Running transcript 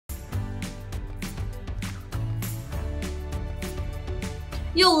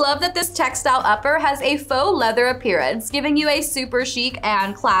You'll love that this textile upper has a faux leather appearance, giving you a super chic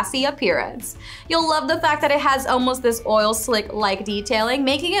and classy appearance. You'll love the fact that it has almost this oil slick-like detailing,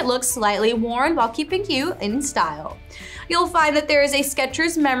 making it look slightly worn while keeping you in style. You'll find that there is a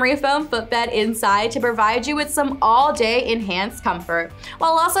Skechers Memory Foam footbed inside to provide you with some all-day enhanced comfort,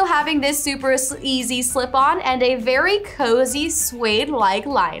 while also having this super easy slip-on and a very cozy suede-like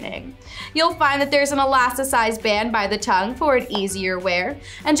lining. You'll find that there's an elasticized band by the tongue for an easier wear,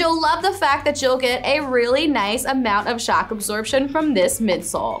 and you'll love the fact that you'll get a really nice amount of shock absorption from this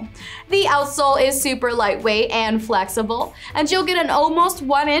midsole. The outsole is super lightweight and flexible, and you'll get an almost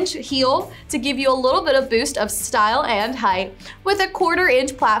 1-inch heel to give you a little bit of boost of style and height, with a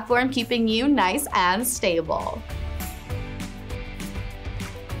 1/4-inch platform keeping you nice and stable.